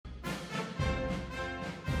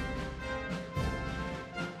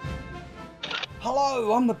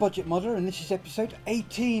Hello, I'm the Budget Modder and this is episode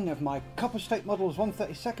 18 of my Copper State Models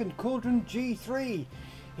 132nd Caudron GIII.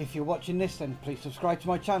 If you're watching this then please subscribe to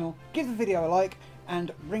my channel, give the video a like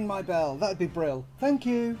and ring my bell, that'd be brill. Thank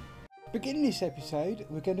you. Beginning this episode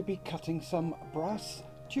we're going to be cutting some brass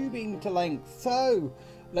tubing to length, so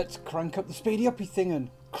let's crank up the speedy uppy thing and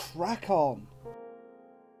crack on.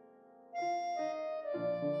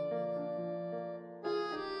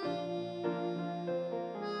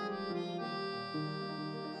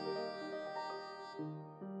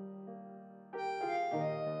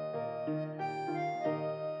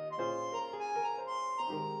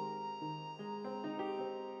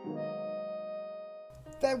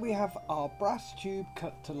 There we have our brass tube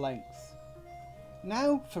cut to length.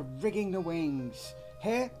 Now for rigging the wings.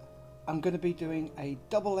 Here I'm going to be doing a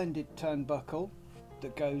double-ended turnbuckle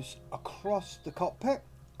that goes across the cockpit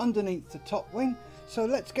underneath the top wing, so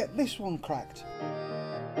let's get this one cracked.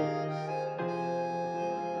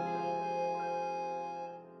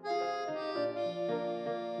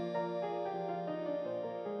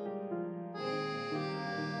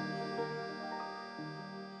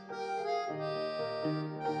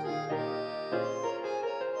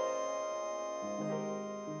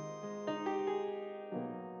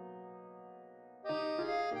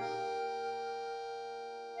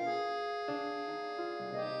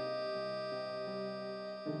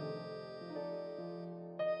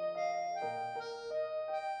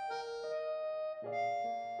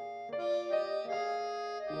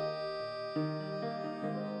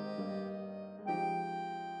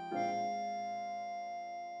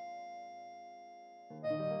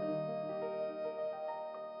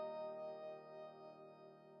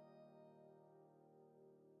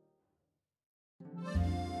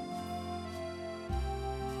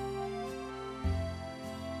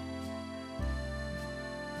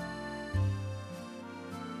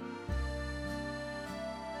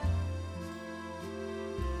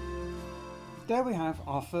 There we have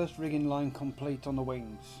our first rigging line complete on the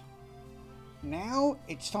wings. Now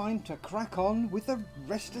it's time to crack on with the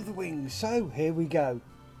rest of the wings, so here we go.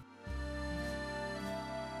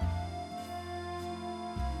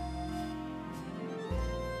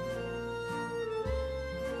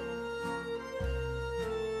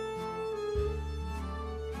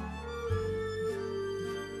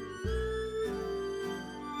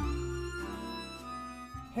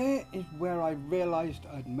 Here is where I realised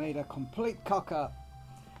I'd made a complete cock up.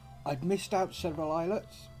 I'd missed out several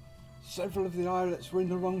eyelets. Several of the eyelets were in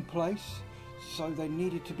the wrong place, so they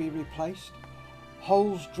needed to be replaced.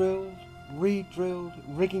 Holes drilled, re-drilled,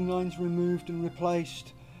 rigging lines removed and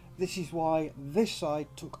replaced. This is why this side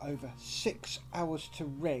took over 6 hours to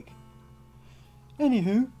rig.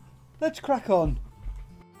 Anywho, let's crack on.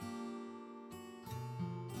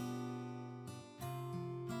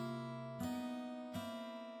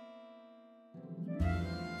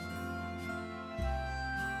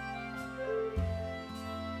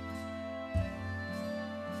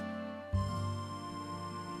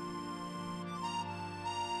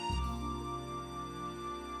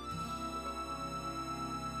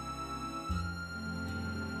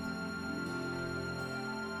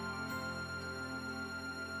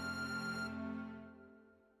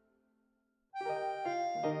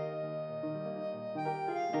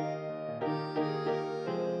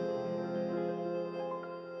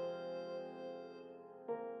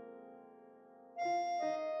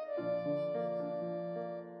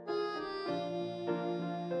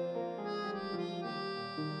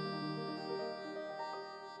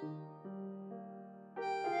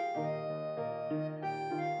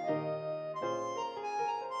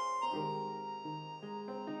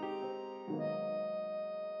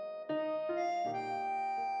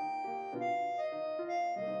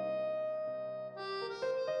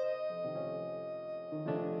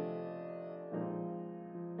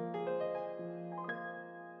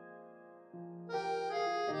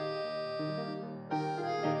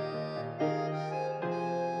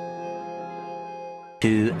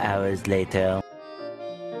 Two hours later.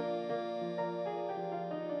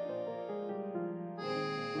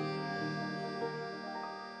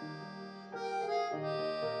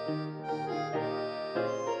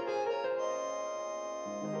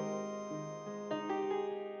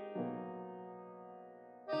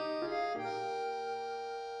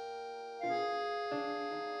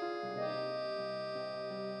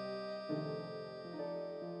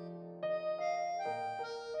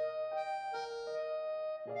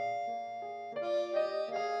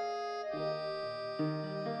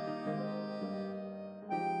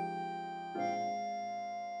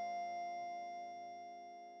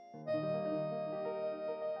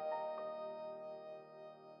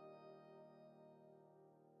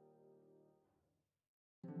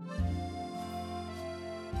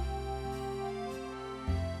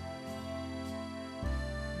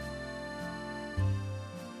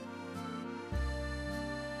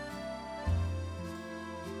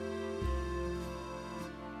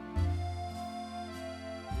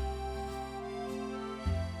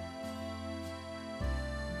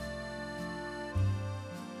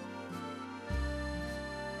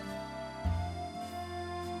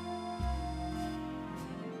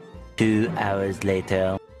 2 hours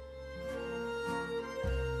later.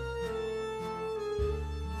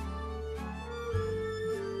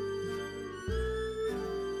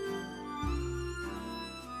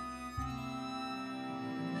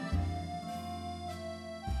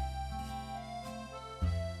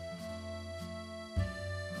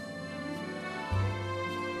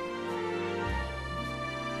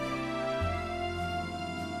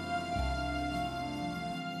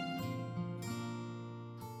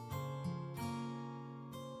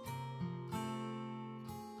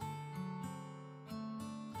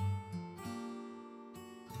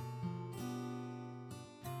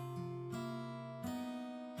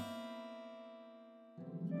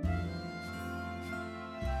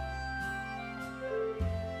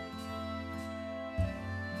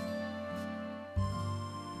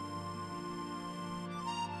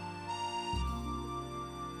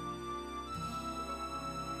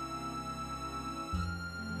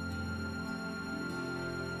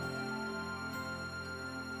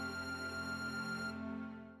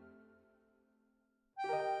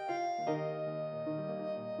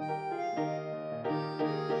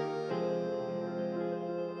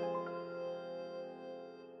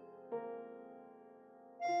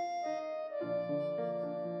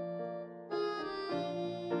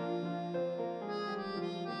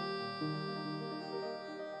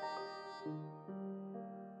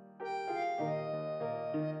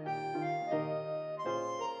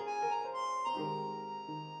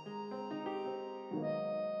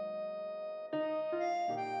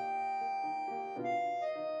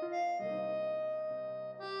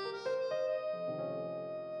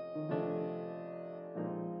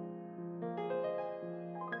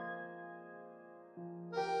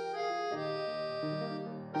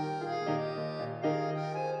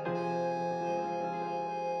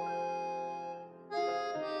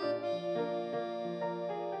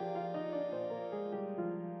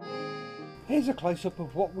 Here's a close-up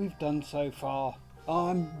of what we've done so far.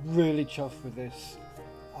 I'm really chuffed with this.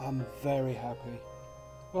 I'm very happy.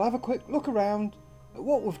 We'll have a quick look around at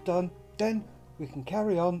what we've done, then we can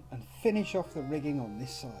carry on and finish off the rigging on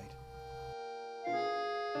this side.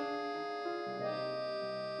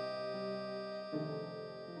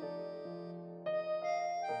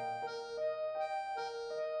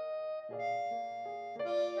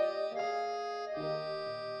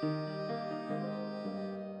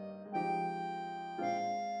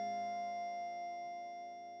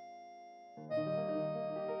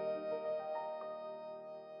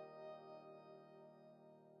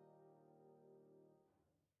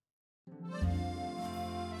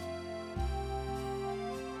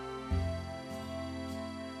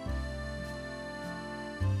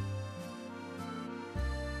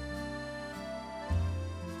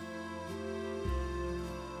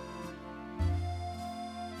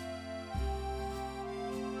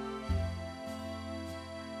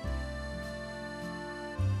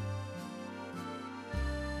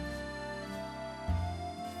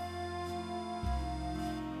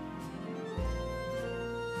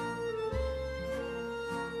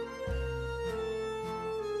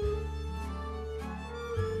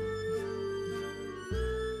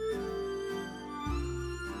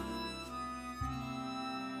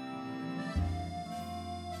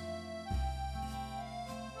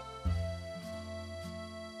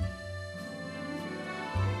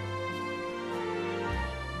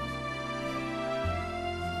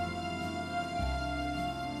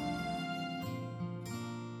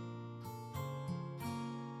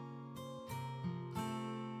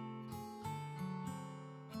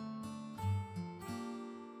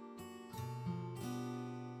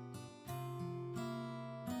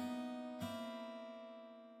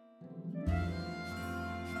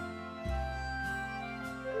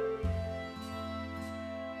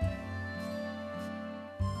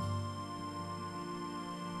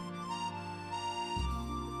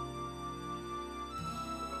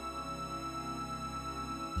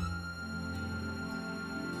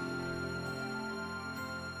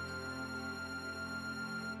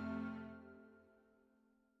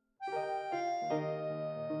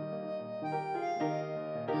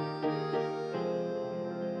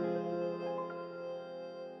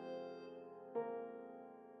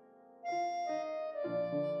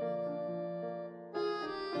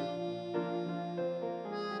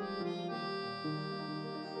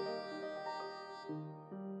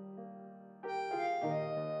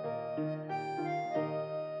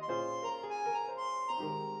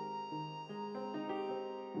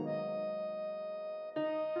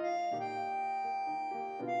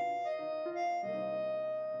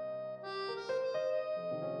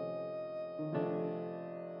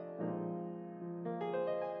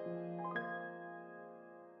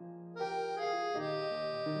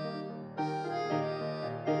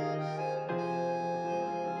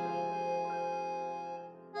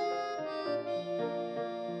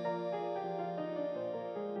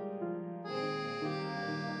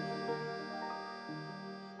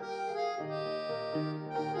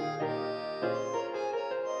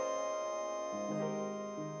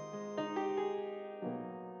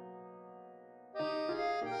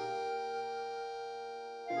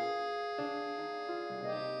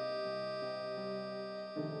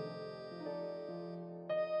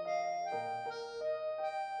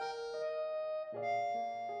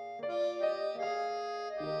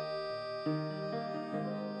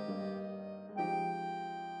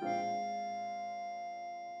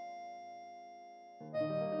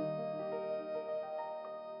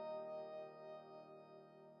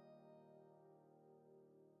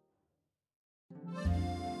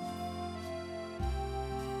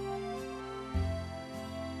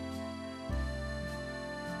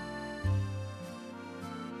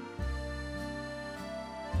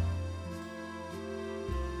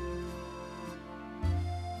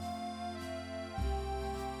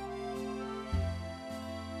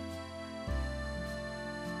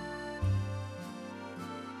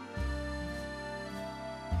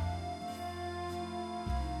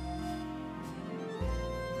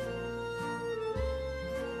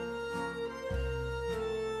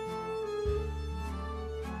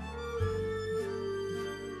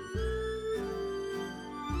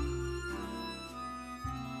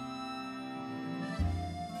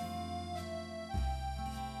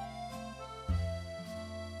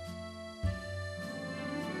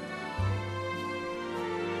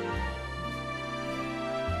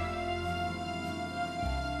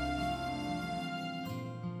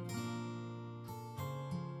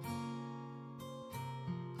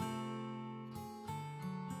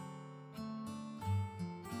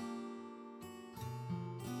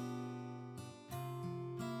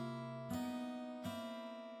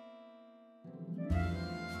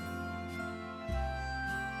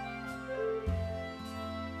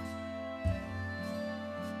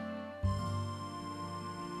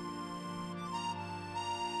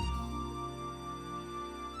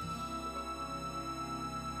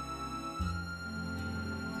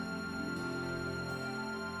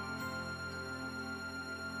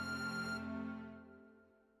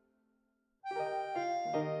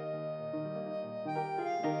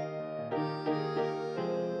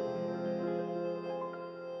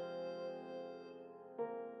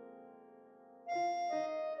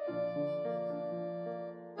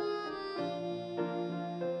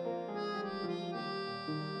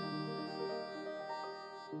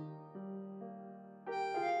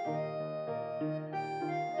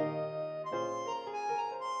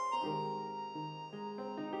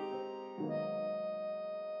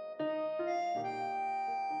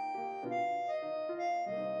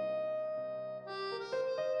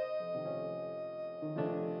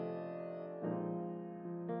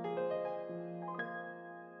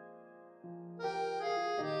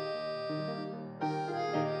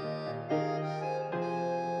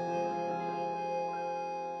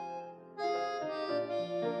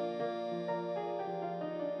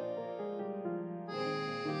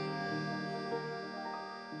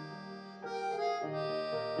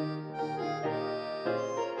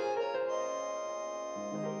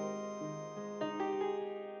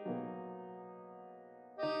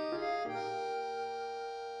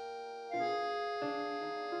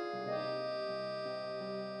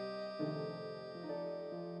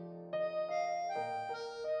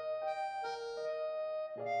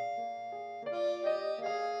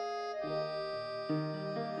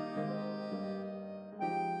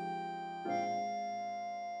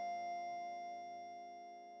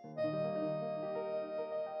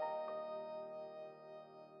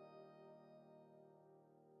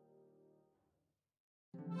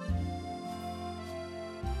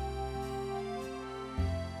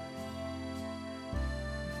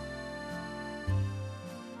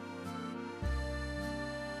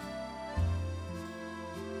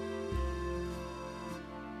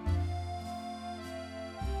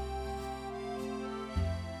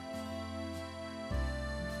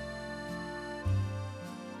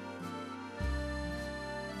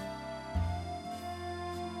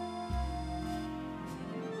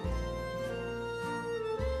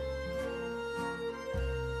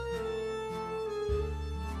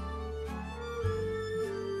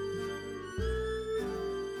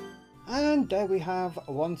 there we have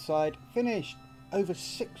one side finished. Over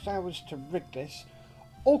 6 hours to rig this,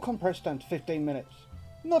 all compressed down to 15 minutes.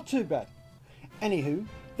 Not too bad. Anywho,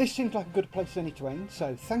 this seems like a good place to end,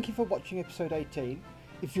 so thank you for watching episode 18.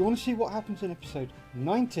 If you want to see what happens in episode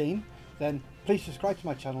 19, then please subscribe to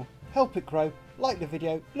my channel, help it grow, like the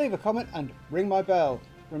video, leave a comment and ring my bell.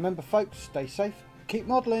 Remember folks, stay safe, keep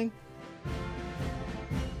modelling.